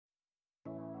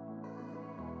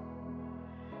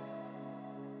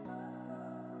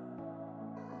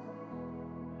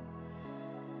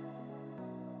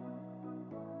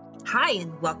Hi,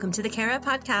 and welcome to the Kara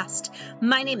Podcast.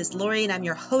 My name is Lori, and I'm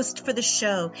your host for the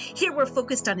show. Here we're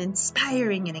focused on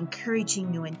inspiring and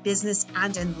encouraging you in business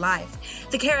and in life.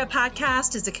 The Kara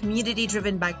Podcast is a community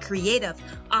driven by creative,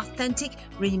 authentic,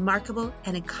 remarkable,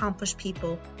 and accomplished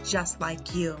people just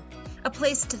like you. A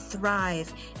place to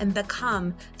thrive and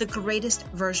become the greatest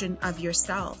version of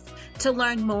yourself. To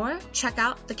learn more, check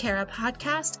out the Kara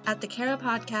Podcast at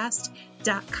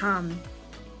thekarapodcast.com.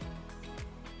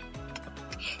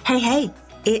 Hey,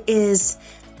 it is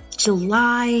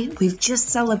July. We've just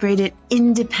celebrated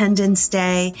Independence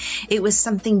Day. It was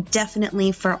something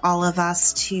definitely for all of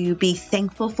us to be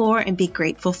thankful for and be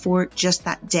grateful for, just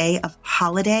that day of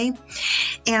holiday.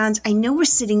 And I know we're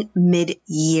sitting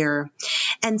mid-year,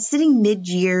 and sitting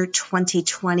mid-year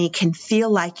 2020 can feel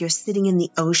like you're sitting in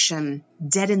the ocean,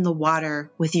 dead in the water,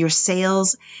 with your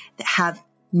sails that have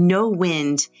no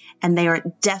wind, and they are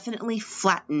definitely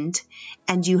flattened,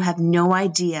 and you have no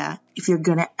idea if you're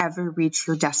going to ever reach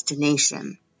your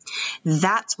destination.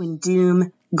 That's when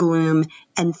doom, gloom,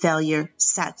 and failure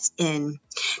sets in.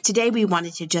 Today, we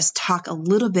wanted to just talk a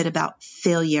little bit about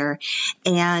failure,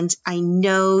 and I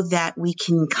know that we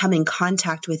can come in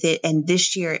contact with it, and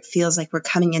this year it feels like we're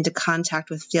coming into contact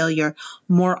with failure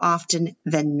more often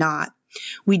than not.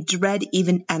 We dread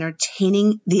even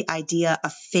entertaining the idea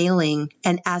of failing,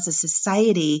 and as a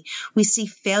society, we see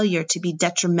failure to be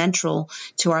detrimental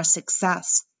to our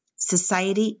success.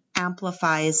 Society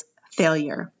amplifies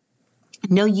failure.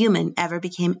 No human ever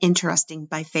became interesting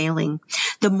by failing.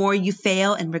 The more you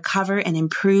fail and recover and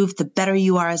improve, the better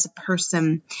you are as a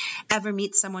person. Ever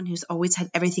meet someone who's always had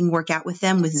everything work out with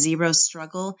them with zero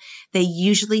struggle? They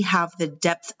usually have the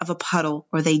depth of a puddle,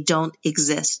 or they don't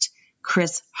exist.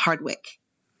 Chris Hardwick.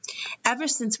 Ever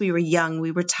since we were young,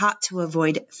 we were taught to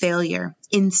avoid failure.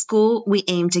 In school, we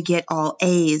aim to get all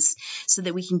A's so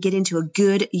that we can get into a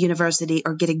good university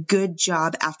or get a good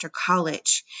job after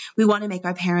college. We want to make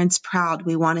our parents proud.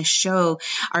 We want to show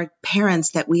our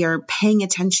parents that we are paying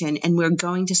attention and we're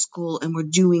going to school and we're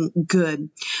doing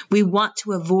good. We want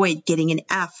to avoid getting an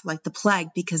F like the plague,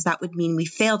 because that would mean we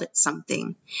failed at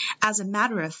something. As a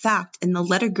matter of fact, in the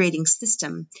letter grading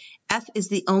system, F is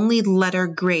the only letter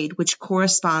grade which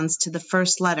corresponds to the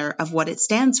first letter of what it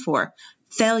stands for,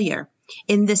 failure.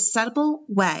 In this subtle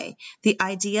way, the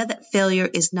idea that failure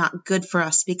is not good for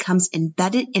us becomes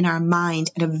embedded in our mind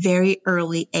at a very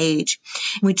early age.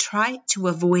 We try to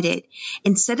avoid it.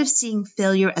 Instead of seeing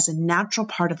failure as a natural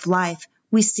part of life,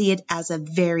 we see it as a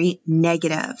very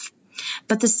negative.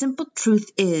 But the simple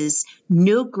truth is,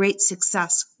 no great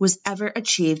success was ever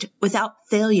achieved without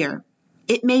failure.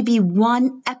 It may be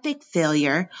one epic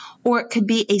failure, or it could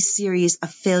be a series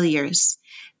of failures.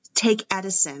 Take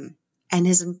Edison and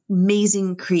his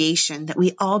amazing creation that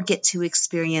we all get to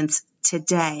experience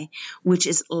today, which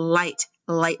is light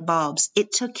bulbs.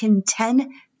 It took him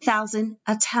 10,000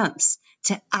 attempts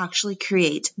to actually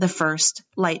create the first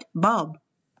light bulb.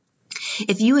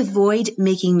 If you avoid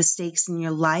making mistakes in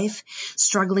your life,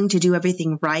 struggling to do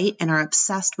everything right, and are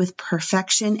obsessed with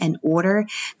perfection and order,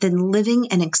 then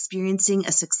living and experiencing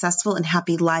a successful and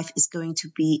happy life is going to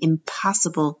be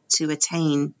impossible to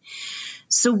attain.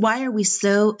 So why are we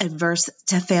so averse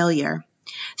to failure?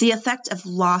 The effect of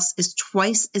loss is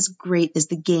twice as great as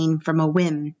the gain from a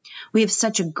win. We have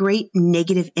such a great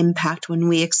negative impact when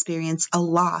we experience a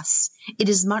loss. It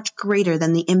is much greater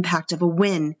than the impact of a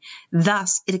win.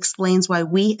 Thus, it explains why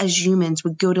we as humans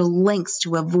would go to lengths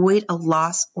to avoid a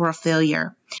loss or a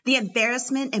failure. The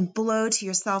embarrassment and blow to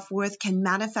your self-worth can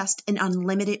manifest in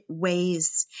unlimited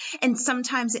ways, and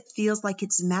sometimes it feels like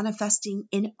it's manifesting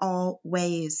in all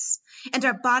ways. And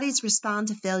our bodies respond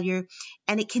to failure,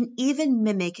 and it can even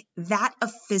mimic that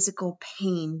of physical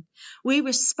pain. We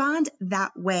respond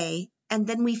that way, and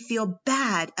then we feel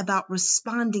bad about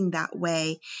responding that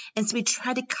way, and so we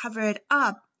try to cover it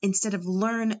up instead of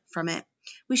learn from it.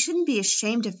 We shouldn't be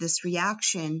ashamed of this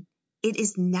reaction. It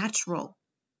is natural.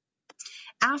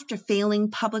 After failing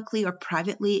publicly or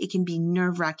privately, it can be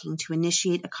nerve-wracking to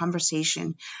initiate a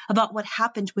conversation about what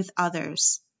happened with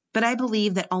others. But I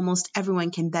believe that almost everyone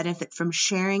can benefit from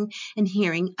sharing and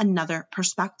hearing another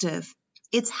perspective.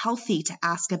 It's healthy to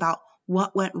ask about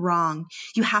what went wrong.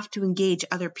 You have to engage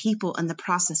other people in the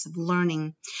process of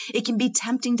learning. It can be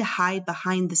tempting to hide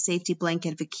behind the safety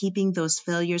blanket of keeping those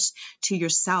failures to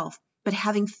yourself. But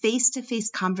having face-to-face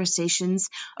conversations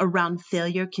around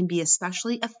failure can be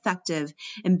especially effective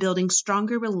in building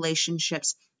stronger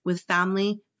relationships with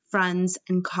family, friends,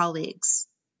 and colleagues.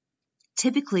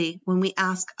 Typically, when we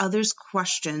ask others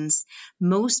questions,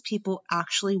 most people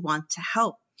actually want to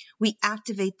help. We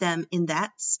activate them in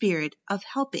that spirit of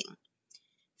helping.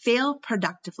 Fail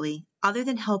productively Other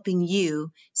than helping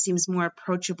you seems more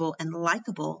approachable and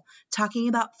likable, talking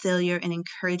about failure and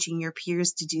encouraging your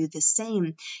peers to do the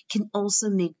same can also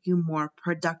make you more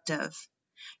productive.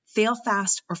 Fail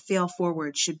fast or fail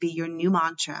forward should be your new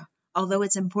mantra. Although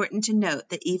it's important to note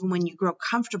that even when you grow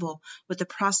comfortable with the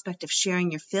prospect of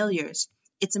sharing your failures,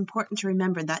 it's important to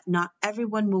remember that not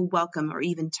everyone will welcome or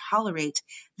even tolerate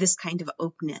this kind of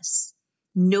openness.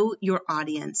 Know your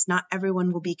audience. Not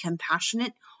everyone will be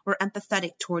compassionate or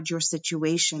empathetic towards your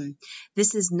situation.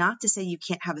 This is not to say you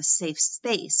can't have a safe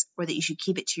space or that you should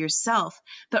keep it to yourself,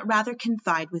 but rather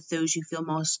confide with those you feel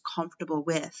most comfortable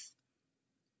with.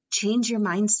 Change your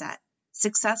mindset.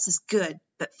 Success is good,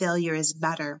 but failure is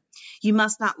better. You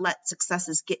must not let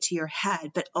successes get to your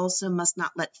head, but also must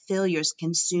not let failures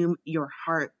consume your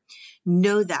heart.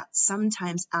 Know that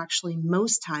sometimes, actually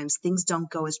most times, things don't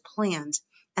go as planned,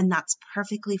 and that's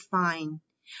perfectly fine.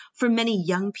 For many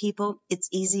young people, it's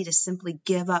easy to simply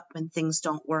give up when things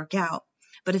don't work out.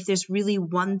 But if there's really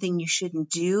one thing you shouldn't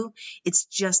do, it's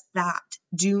just that.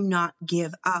 Do not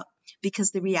give up.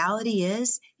 Because the reality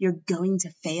is you're going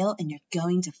to fail, and you're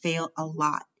going to fail a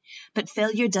lot. But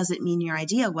failure doesn't mean your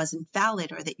idea wasn't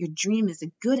valid or that your dream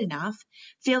isn't good enough.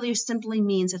 Failure simply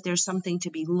means that there's something to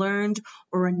be learned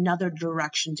or another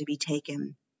direction to be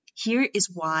taken. Here is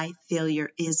why failure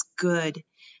is good.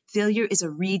 Failure is a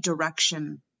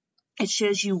redirection. It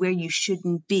shows you where you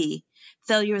shouldn't be.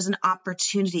 Failure is an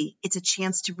opportunity. It's a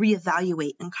chance to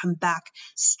reevaluate and come back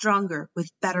stronger with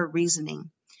better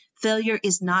reasoning. Failure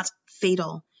is not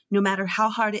fatal. No matter how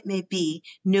hard it may be,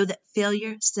 know that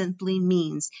failure simply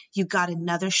means you got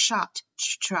another shot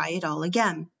to try it all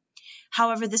again.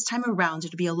 However, this time around,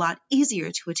 it'll be a lot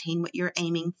easier to attain what you're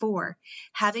aiming for.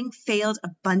 Having failed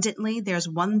abundantly, there's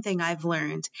one thing I've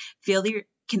learned. Failure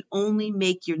can only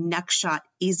make your next shot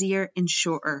easier and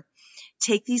shorter.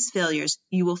 Take these failures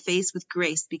you will face with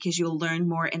grace because you'll learn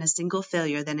more in a single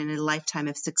failure than in a lifetime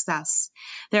of success.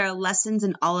 There are lessons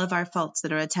in all of our faults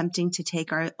that are attempting to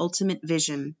take our ultimate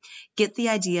vision. Get the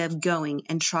idea of going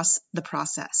and trust the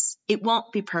process. It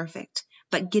won't be perfect,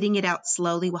 but getting it out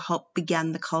slowly will help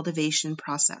begin the cultivation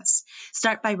process.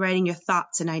 Start by writing your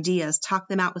thoughts and ideas, talk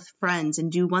them out with friends,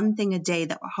 and do one thing a day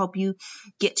that will help you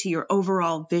get to your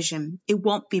overall vision. It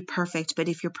won't be perfect, but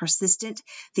if you're persistent,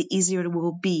 the easier it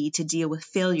will be to deal with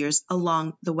failures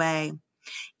along the way.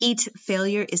 Each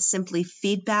failure is simply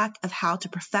feedback of how to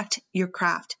perfect your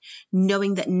craft,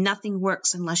 knowing that nothing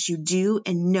works unless you do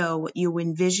and know what you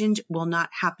envisioned will not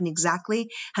happen exactly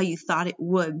how you thought it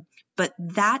would. But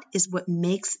that is what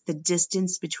makes the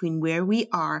distance between where we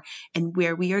are and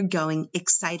where we are going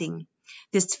exciting.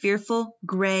 This fearful,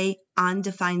 gray,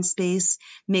 undefined space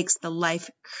makes the life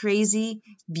crazy,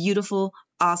 beautiful,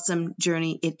 awesome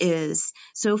journey it is.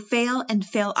 So fail and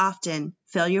fail often.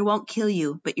 Failure won't kill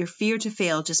you, but your fear to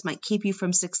fail just might keep you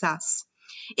from success.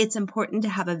 It's important to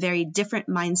have a very different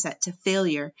mindset to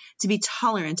failure, to be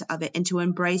tolerant of it and to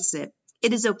embrace it.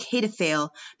 It is okay to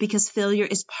fail because failure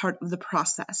is part of the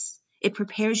process. It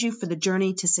prepares you for the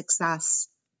journey to success.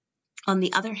 On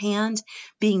the other hand,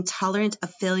 being tolerant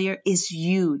of failure is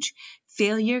huge.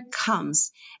 Failure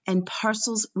comes and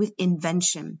parcels with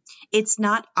invention. It's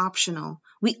not optional.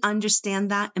 We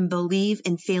understand that and believe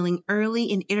in failing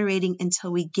early and iterating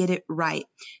until we get it right.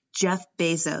 Jeff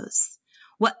Bezos.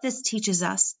 What this teaches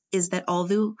us is that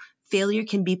although failure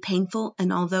can be painful,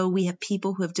 and although we have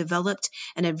people who have developed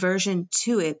an aversion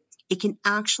to it, it can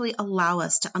actually allow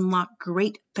us to unlock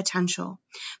great potential.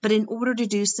 But in order to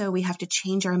do so, we have to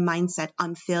change our mindset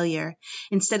on failure.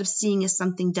 Instead of seeing it as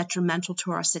something detrimental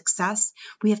to our success,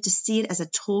 we have to see it as a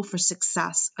tool for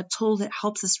success, a tool that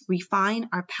helps us refine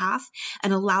our path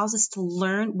and allows us to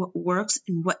learn what works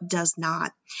and what does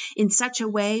not. In such a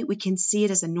way, we can see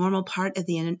it as a normal part of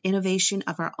the innovation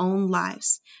of our own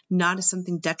lives, not as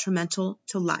something detrimental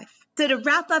to life. So to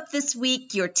wrap up this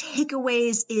week, your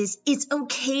takeaways is it's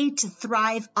okay to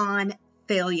thrive on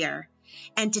failure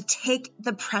and to take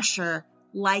the pressure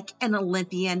like an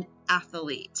Olympian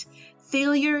athlete.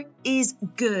 Failure is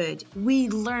good. We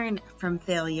learn from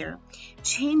failure.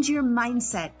 Change your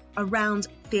mindset around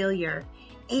failure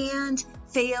and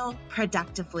fail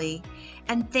productively.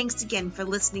 And thanks again for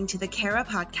listening to the Kara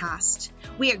Podcast.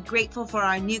 We are grateful for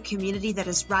our new community that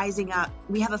is rising up.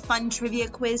 We have a fun trivia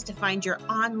quiz to find your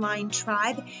online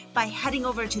tribe by heading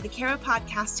over to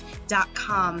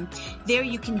thekarapodcast.com. There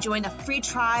you can join a free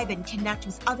tribe and connect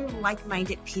with other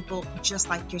like-minded people just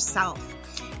like yourself.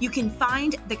 You can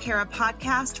find the Kara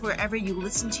Podcast wherever you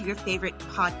listen to your favorite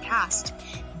podcast.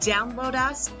 Download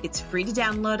us. It's free to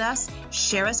download us.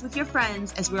 Share us with your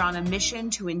friends as we're on a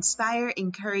mission to inspire,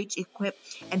 encourage, equip,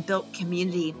 and build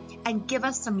community. And give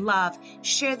us some love.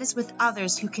 Share this with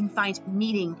others who can find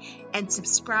meaning, and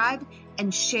subscribe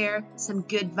and share some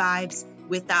good vibes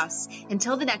with us.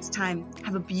 Until the next time,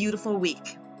 have a beautiful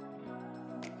week.